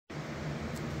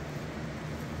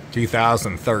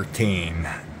2013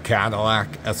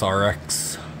 Cadillac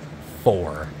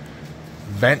SRX4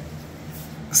 vent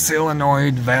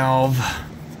solenoid valve.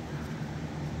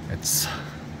 It's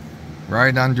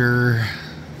right under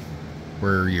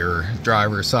where your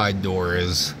driver's side door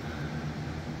is.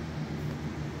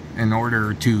 In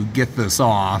order to get this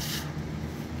off,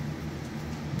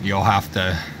 you'll have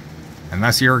to,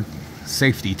 unless your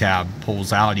safety tab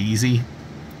pulls out easy,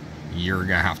 you're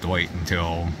gonna have to wait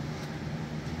until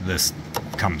this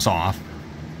comes off.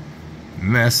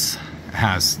 And this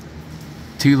has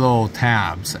two little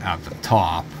tabs at the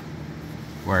top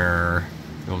where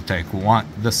you'll take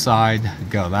this side,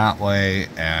 go that way,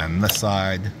 and this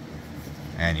side,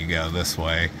 and you go this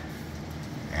way,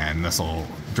 and this will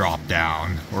drop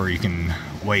down, or you can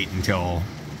wait until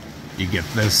you get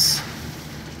this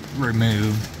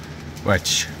removed,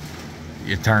 which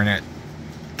you turn it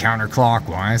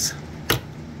counterclockwise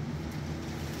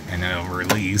and it'll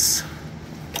release.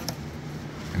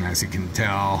 And as you can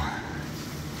tell,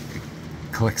 it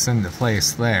clicks into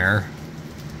place there.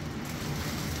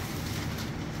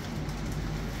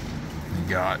 You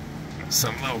got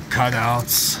some little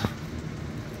cutouts.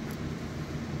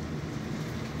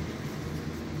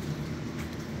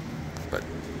 But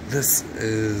this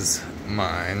is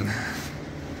mine.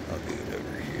 I'll do it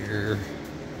over here.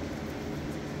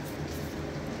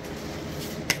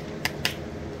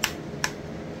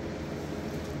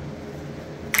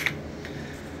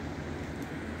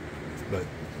 But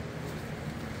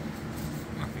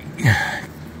let me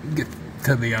get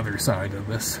to the other side of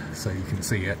this so you can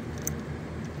see it.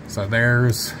 So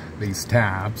there's these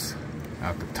tabs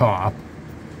at the top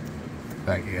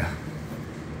that you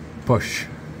push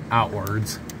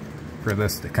outwards for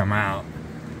this to come out.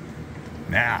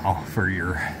 Now for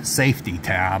your safety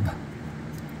tab,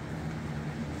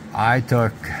 I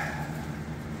took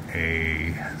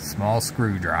a small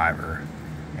screwdriver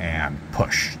and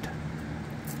pushed,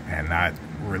 and that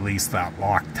released that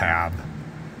lock tab,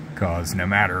 because no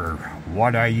matter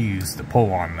what I use to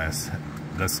pull on this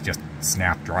just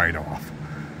snapped right off.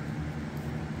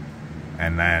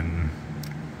 And then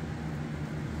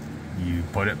you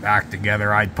put it back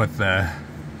together. I'd put the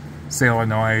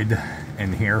solenoid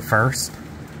in here first,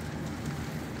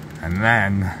 and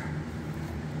then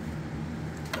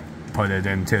put it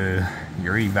into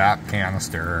your evap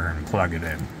canister and plug it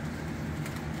in.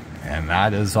 And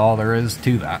that is all there is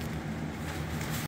to that.